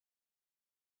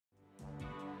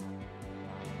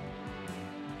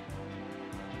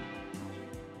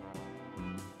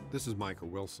This is Michael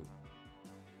Wilson.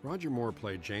 Roger Moore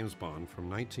played James Bond from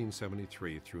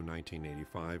 1973 through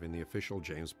 1985 in the official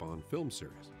James Bond film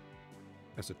series.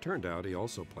 As it turned out, he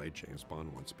also played James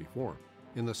Bond once before,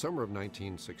 in the summer of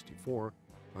 1964,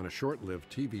 on a short-lived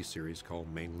TV series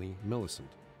called Mainly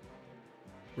Millicent,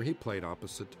 where he played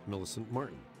opposite Millicent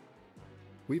Martin.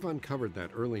 We've uncovered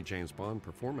that early James Bond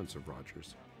performance of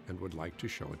Roger's and would like to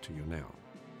show it to you now.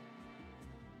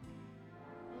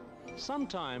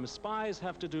 Sometimes spies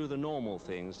have to do the normal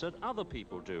things that other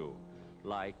people do,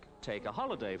 like take a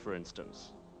holiday, for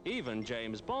instance. Even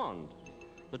James Bond.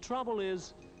 The trouble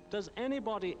is, does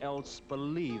anybody else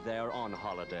believe they're on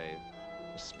holiday?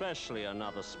 Especially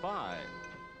another spy.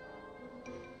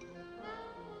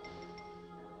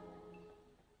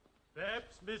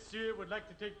 Perhaps Monsieur would like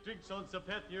to take drinks on the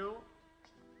patio?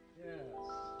 Yes.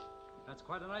 That's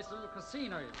quite a nice little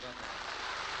casino you've got there.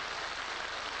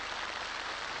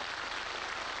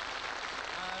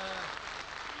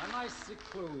 A nice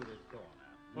secluded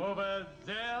corner. Over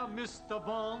there, Mr.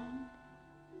 Bond?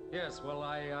 Yes, well,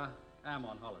 I am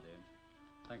on holiday.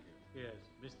 Thank you. Yes,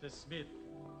 Mr. Smith.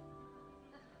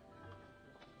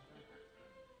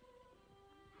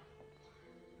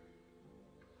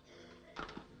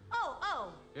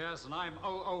 Oh. Yes, and I'm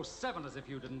 007, as if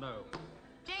you didn't know.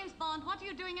 James Bond, what are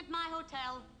you doing at my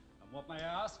hotel? And what, may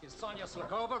I ask, is Sonia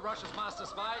Slakova, Russia's master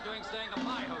spy, staying at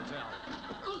my hotel?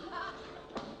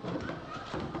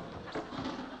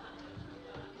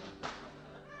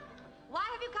 Why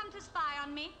have you come to spy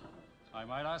on me? I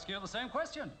might ask you the same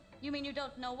question. You mean you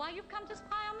don't know why you've come to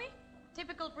spy on me?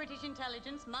 Typical British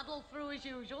intelligence, muddled through as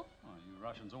usual. Oh, you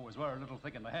Russians always were a little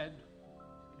thick in the head.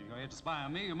 If you're here to spy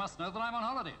on me, you must know that I'm on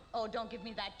holiday. Oh, don't give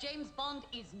me that. James Bond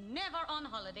is never on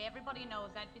holiday. Everybody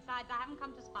knows that. Besides, I haven't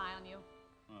come to spy on you.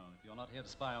 Well, if you're not here to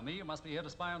spy on me, you must be here to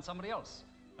spy on somebody else.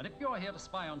 And if you're here to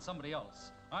spy on somebody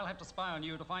else, I'll have to spy on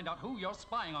you to find out who you're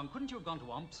spying on. Couldn't you have gone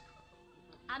to Omsk?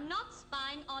 I'm not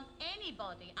spying on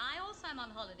anybody. I also am on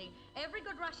holiday. Every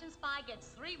good Russian spy gets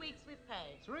 3 weeks with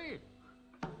pay. 3?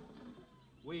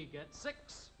 We get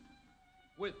 6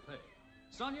 with pay.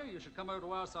 Sonia, you should come over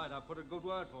to our side. I've put a good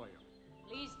word for you.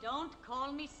 Please don't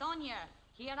call me Sonia.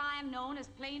 Here I am known as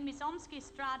plain Miss Omsky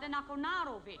Strada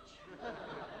Nakonarovich.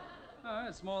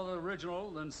 It's more original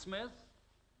than Smith.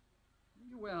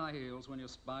 You wear high heels when you're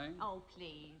spying. Oh,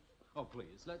 please. Oh,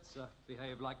 please, let's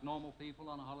behave like normal people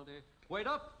on a holiday. Wait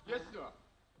up! Yes, sir.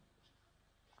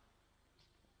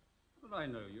 But I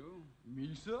know you.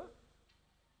 Me, sir?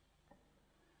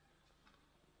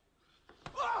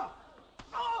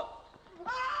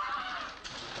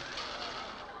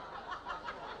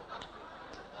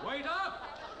 Wait up!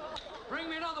 Bring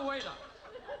me another waiter.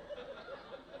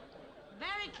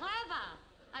 Very clever.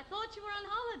 I thought you were on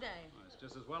holiday. Well, it's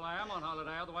just as well I am on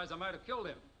holiday, otherwise I might have killed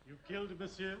him. You killed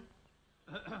Monsieur?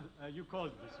 You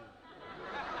called Monsieur.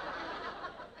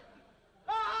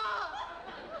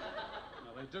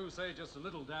 Now, they do say just a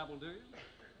little dab will do you.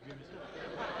 Oui, Monsieur.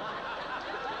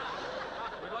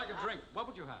 We'd like a drink. What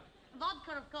would you have?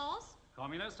 Vodka, of course.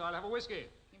 Communist, I'll have a whiskey.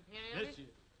 Imperialist.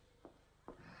 Monsieur.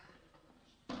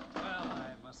 Well,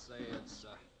 I must say it's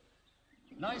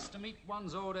nice to meet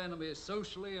one's old enemies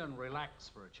socially and relax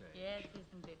for a change. Yes,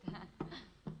 isn't it?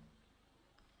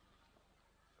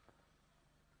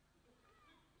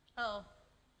 Oh,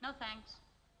 no thanks.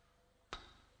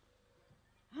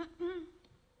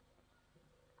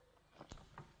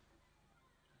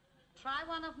 Try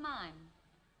one of mine.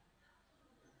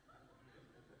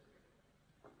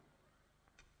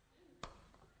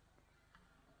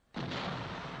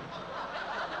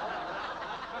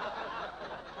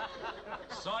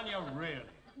 Sonia, really?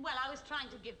 Well, I was trying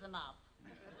to give them up.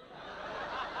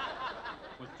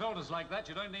 With filters like that,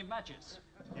 you don't need matches.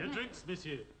 Your drinks,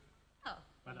 Monsieur. Oh,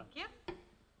 Madame. thank you.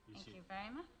 Ici. Thank you very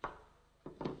much.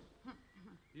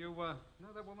 You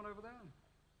know that woman over there?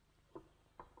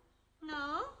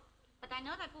 No, but I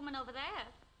know that woman over there.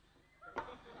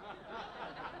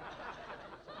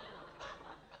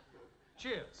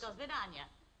 Cheers. Do svidania.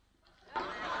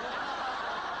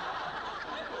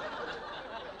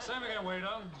 Same again,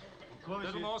 waiter. Quoi,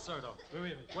 Little Monsieur? more soda. Oui, oui,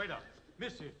 Monsieur. Waiter.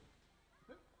 Monsieur.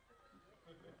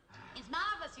 It's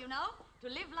marvelous, you know, to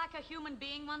live like a human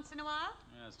being once in a while.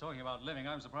 Yes, talking about living,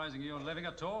 I'm surprising you're living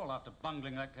at all after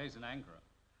bungling that case in Ankara.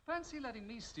 Fancy letting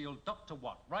me steal Dr.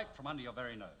 Watt right from under your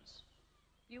very nose.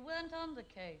 You weren't on the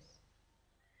case.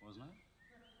 Wasn't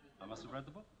I? I must have read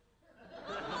the book.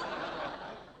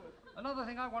 Another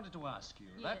thing I wanted to ask you.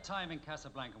 Yes. That time in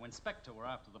Casablanca when Spectre were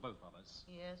after the both of us.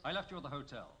 Yes. I left you at the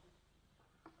hotel.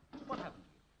 What happened to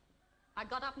you? I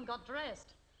got up and got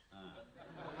dressed.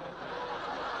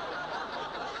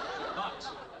 But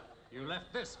you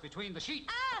left this between the sheets.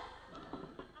 Ah!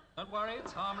 Don't worry,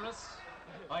 it's harmless.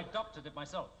 I adopted it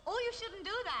myself. Oh, you shouldn't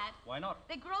do that. Why not?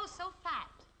 They grow so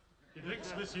fat. The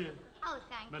drinks, monsieur. Oh,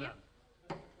 thank Madame.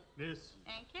 you. Miss.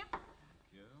 Thank you. Thank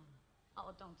you.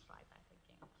 Oh, don't try that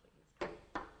again,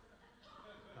 please.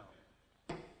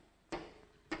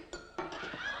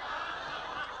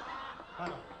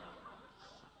 Hello.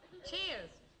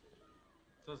 Cheers.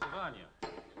 To Stefania.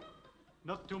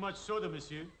 Not too much soda,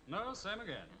 monsieur. No, same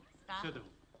again. Stop. Soda.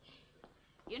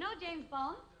 You know, James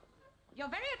Bond, you're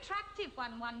very attractive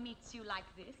when one meets you like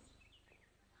this.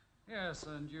 Yes,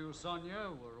 and you,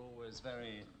 Sonia, were always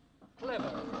very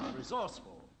clever,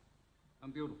 resourceful,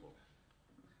 and beautiful.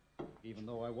 Even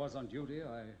though I was on duty,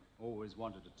 I always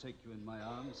wanted to take you in my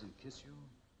arms and kiss you.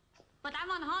 But I'm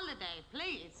on holiday,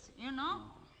 please, you know?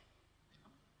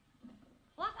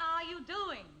 What are you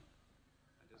doing?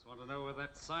 I just want to know whether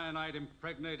that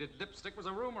cyanide-impregnated lipstick was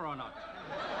a rumor or not.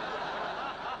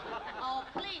 Oh,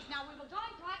 please, now we were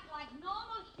going to act like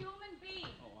normal human beings.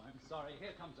 Oh, I'm sorry.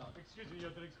 Here comes out. Excuse me, your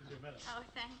drinks, monsieur. Madame. Oh,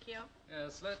 thank you.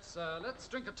 Yes, let's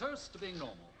drink a toast to being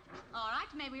normal. All right,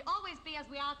 may we always be as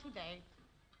we are today.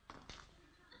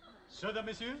 Soda,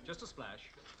 monsieur. Just a splash.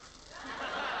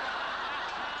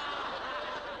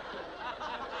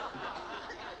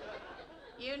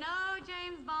 You know,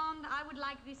 James Bond, I would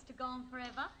like this to go on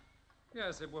forever.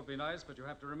 Yes, it would be nice, but you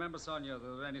have to remember, Sonia,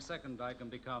 that at any second I can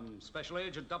become Special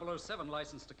Agent 007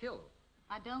 licensed to kill.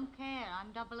 I don't care.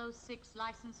 I'm 006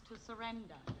 licensed to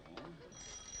surrender.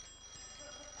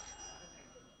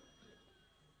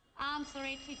 Answer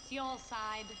it. It's your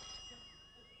side.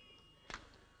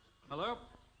 Hello?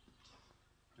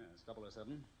 Yes,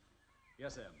 007.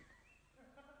 Yes, M.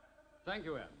 Thank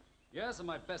you, M. Yes, and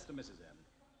my best to Mrs. M.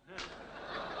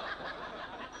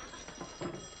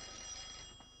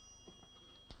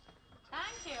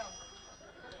 Thank you.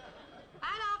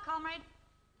 Hello, comrade.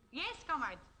 Yes,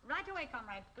 comrade. Right away,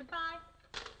 comrade. Goodbye.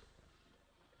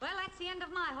 Well, that's the end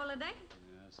of my holiday.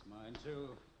 Yes, mine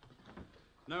too.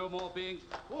 No more being...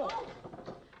 Oh.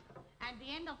 And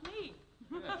the end of me.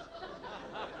 Yes.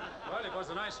 Well, it was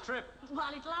a nice trip.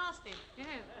 While it lasted,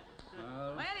 yes.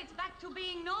 Well, it's back to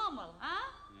being normal,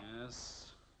 huh? Yes.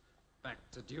 Back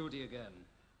to duty again.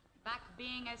 Back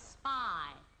being a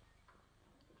spy.